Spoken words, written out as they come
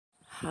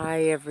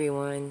Hi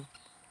everyone.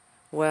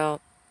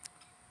 Well,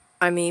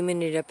 I'm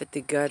aiming it up at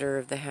the gutter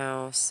of the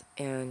house,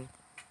 and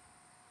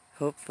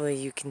hopefully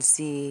you can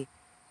see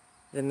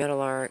the meadow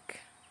lark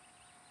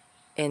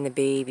and the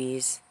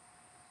babies.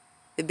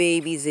 The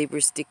babies, they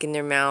were sticking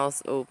their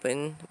mouths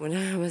open when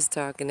I was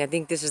talking. I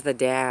think this is the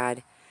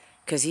dad,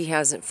 because he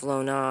hasn't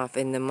flown off,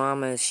 and the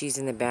mama, she's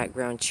in the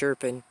background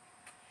chirping.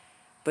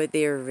 But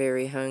they are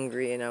very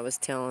hungry, and I was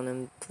telling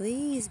them,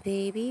 please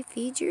baby,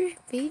 feed your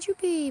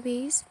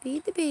babies,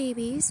 feed the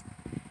babies.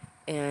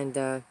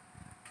 And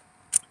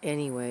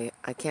anyway,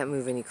 I can't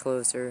move any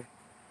closer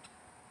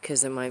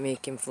because it might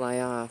make him fly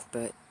off.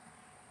 But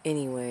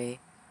anyway,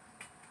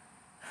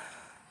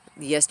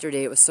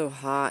 yesterday it was so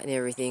hot and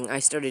everything. I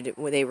started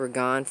when they were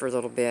gone for a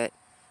little bit,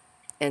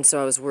 and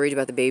so I was worried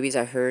about the babies.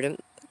 I heard him.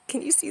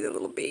 Can you see the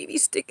little baby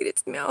sticking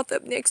its mouth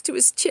up next to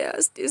his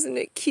chest? Isn't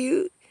it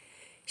cute?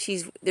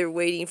 They're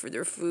waiting for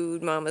their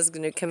food. Mama's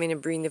gonna come in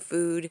and bring the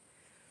food.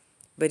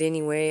 But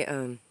anyway,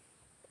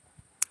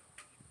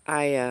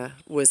 I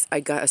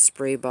got a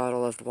spray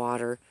bottle of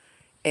water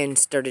and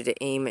started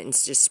to aim it and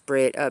just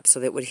spray it up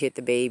so that it would hit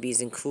the babies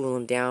and cool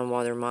them down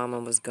while their mama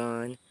was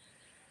gone.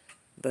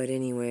 But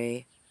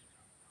anyway,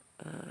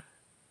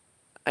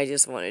 I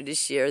just wanted to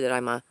share that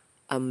I'm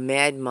a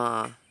med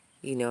ma,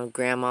 you know,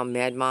 grandma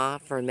med ma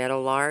for a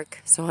meadow lark.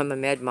 So I'm a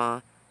med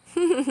ma.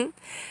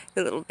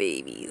 The little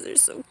babies are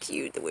so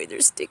cute the way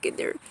they're sticking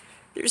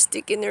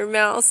their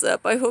mouths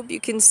up. I hope you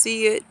can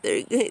see it.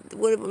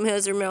 One of them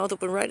has their mouth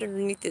open right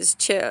underneath his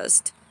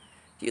chest.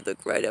 If you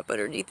look right up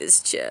underneath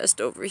his chest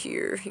over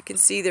here, you can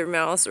see their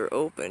mouths are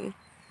open.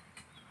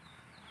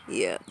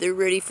 Yeah, they're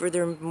ready for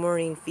their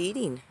morning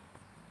feeding.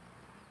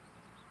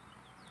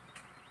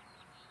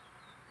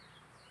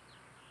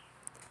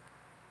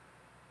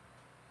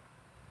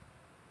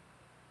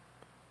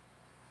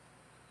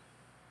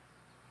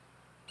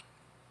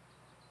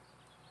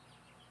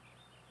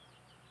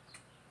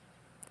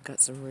 Got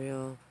some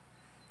real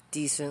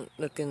decent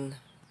looking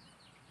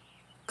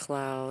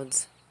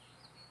clouds.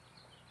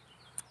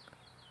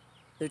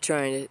 They're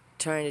trying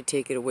to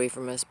take it away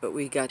from us, but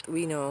we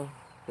know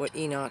what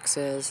Enoch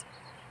says.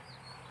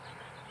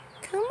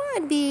 Come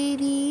on,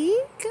 baby.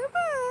 Come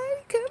on,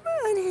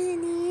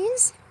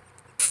 honeys.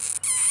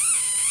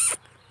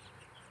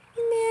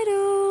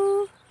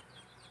 Meadow.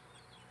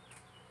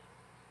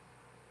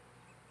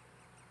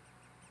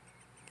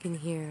 You can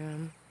hear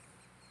them.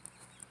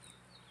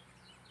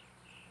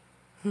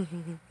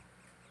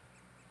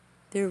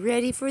 They're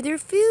ready for their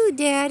food,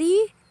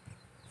 Daddy.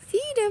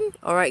 Feed them.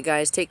 All right,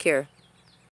 guys, take care.